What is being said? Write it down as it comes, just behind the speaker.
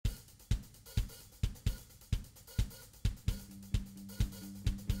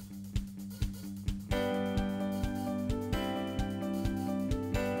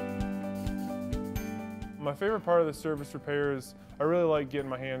My favorite part of the service repair is I really like getting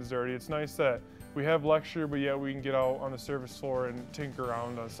my hands dirty. It's nice that we have lecture, but yet we can get out on the service floor and tinker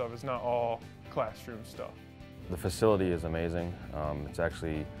around on stuff. It's not all classroom stuff. The facility is amazing. It's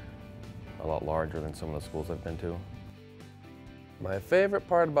actually a lot larger than some of the schools I've been to. My favorite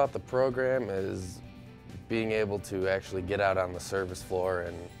part about the program is being able to actually get out on the service floor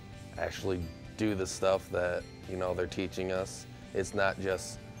and actually do the stuff that, you know, they're teaching us. It's not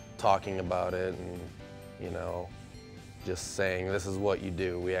just talking about it and, you know, just saying this is what you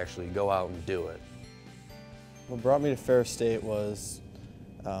do. We actually go out and do it. What brought me to Ferris State was,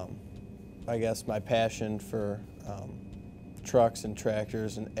 I guess, my passion for trucks and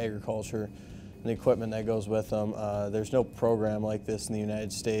tractors and agriculture and the equipment that goes with them. There's no program like this in the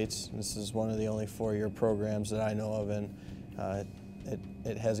United States. This is one of the only four-year programs that I know of, and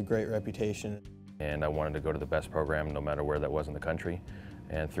it has a great reputation. And I wanted to go to the best program no matter where that was in the country.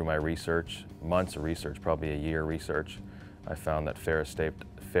 And through my research, months of research, probably a year research, I found that Ferris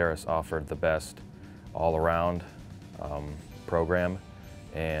offered the best all-around program,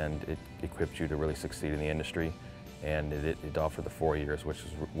 and it equipped you to really succeed in the industry. And it offered the 4 years, which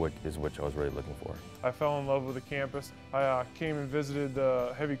I was really looking for. I fell in love with the campus. I came and visited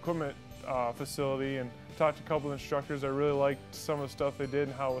the heavy equipment facility and talked to a couple of instructors. I really liked some of the stuff they did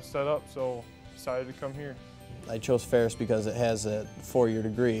and how it was set up, so decided to come here. I chose Ferris because it has a four-year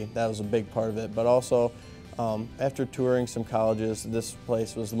degree. That was a big part of it, but also after touring some colleges, this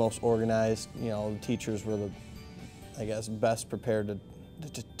place was the most organized. You know, the teachers were the, I guess, best prepared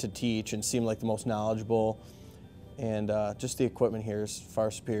to teach and seemed like the most knowledgeable. And just the equipment here is far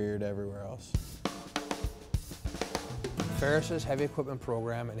superior to everywhere else. Ferris's heavy equipment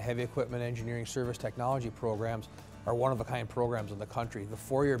program and heavy equipment engineering service technology programs are one-of-a-kind programs in the country. The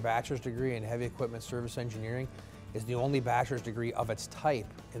four-year bachelor's degree in heavy equipment service engineering is the only bachelor's degree of its type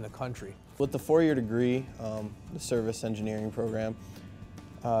in the country. With the four-year degree, the service engineering program,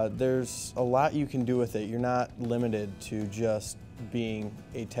 there's a lot you can do with it. You're not limited to just being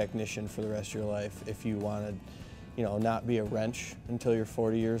a technician for the rest of your life. If you want to, you know, not be a wrench until you're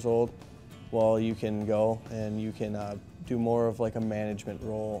 40 years old, well, you can go and you can do more of like a management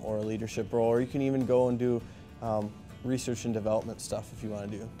role or a leadership role, or you can even go and do research and development stuff if you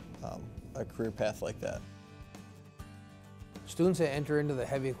want to do a career path like that. Students that enter into the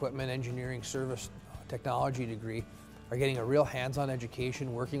heavy equipment engineering service technology degree are getting a real hands-on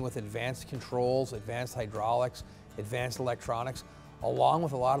education, working with advanced controls, advanced hydraulics, advanced electronics, along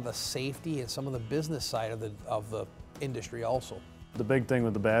with a lot of the safety and some of the business side of the industry also. The big thing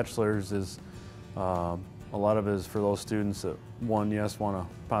with the bachelor's is a lot of it is for those students that, one, yes, want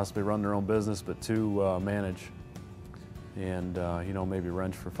to possibly run their own business, but two, manage and you know, maybe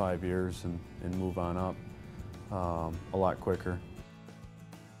wrench for 5 years and move on up a lot quicker.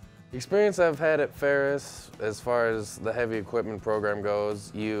 The experience I've had at Ferris, as far as the heavy equipment program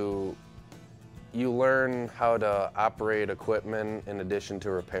goes, you learn how to operate equipment in addition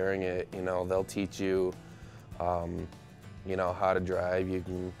to repairing it. You know, they'll teach you, you know, how to drive. You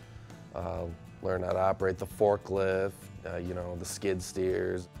can learn how to operate the forklift, you know, the skid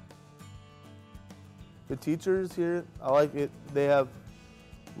steers. The teachers here, I like it. They have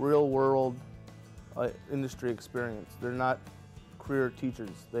real world industry experience. They're not career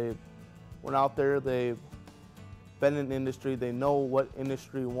teachers. They went out there, they've been in industry, they know what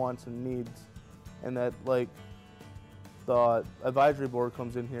industry wants and needs, and that, like, the advisory board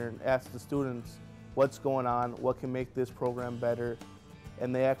comes in here and asks the students what's going on, what can make this program better,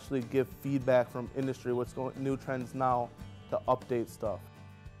 and they actually give feedback from industry, what's going, new trends now, to update stuff.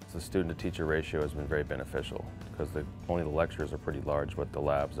 The student-to-teacher ratio has been very beneficial because only the lectures are pretty large, but the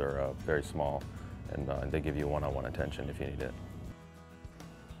labs are very small, and they give you one-on-one attention if you need it.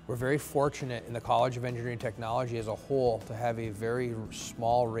 We're very fortunate in the College of Engineering Technology as a whole to have a very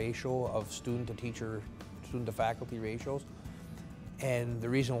small ratio of student-to-teacher, student-to-faculty ratios. And the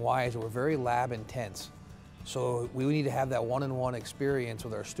reason why is we're very lab intense. So we need to have that one-on-one experience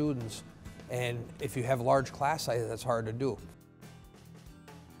with our students, and if you have large class sizes, that's hard to do.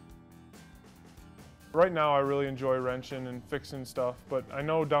 Right now I really enjoy wrenching and fixing stuff, but I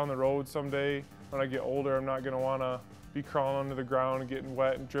know down the road someday when I get older I'm not going to want to be crawling under the ground and getting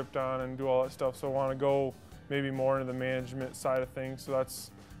wet and dripped on and do all that stuff, so I want to go maybe more into the management side of things. So that's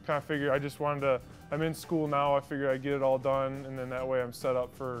kind of figured, I just wanted to, I'm in school now, I figured I'd get it all done and then that way I'm set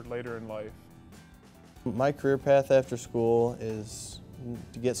up for later in life. My career path after school is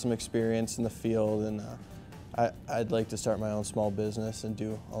to get some experience in the field, and I'd like to start my own small business and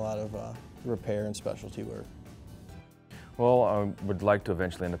do a lot of repair and specialty work. Well, I would like to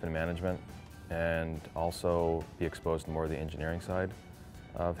eventually end up in management and also be exposed to more of the engineering side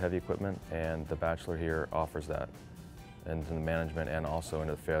of heavy equipment, and the bachelor here offers that into the management and also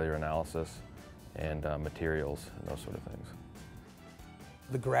into failure analysis and materials and those sort of things.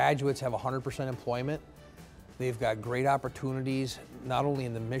 The graduates have 100% employment. They've got great opportunities, not only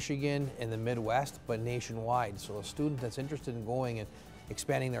in the Michigan and the Midwest, but nationwide. So a student that's interested in going and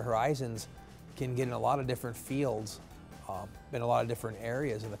expanding their horizons can get in a lot of different fields, in a lot of different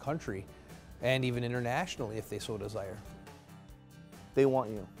areas in the country, and even internationally if they so desire. They want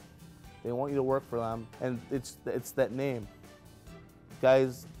you. They want you to work for them, and it's that name.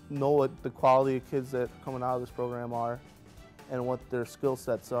 Guys know what the quality of kids that are coming out of this program are and what their skill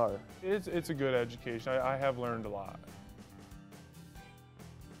sets are. It's a good education. I have learned a lot.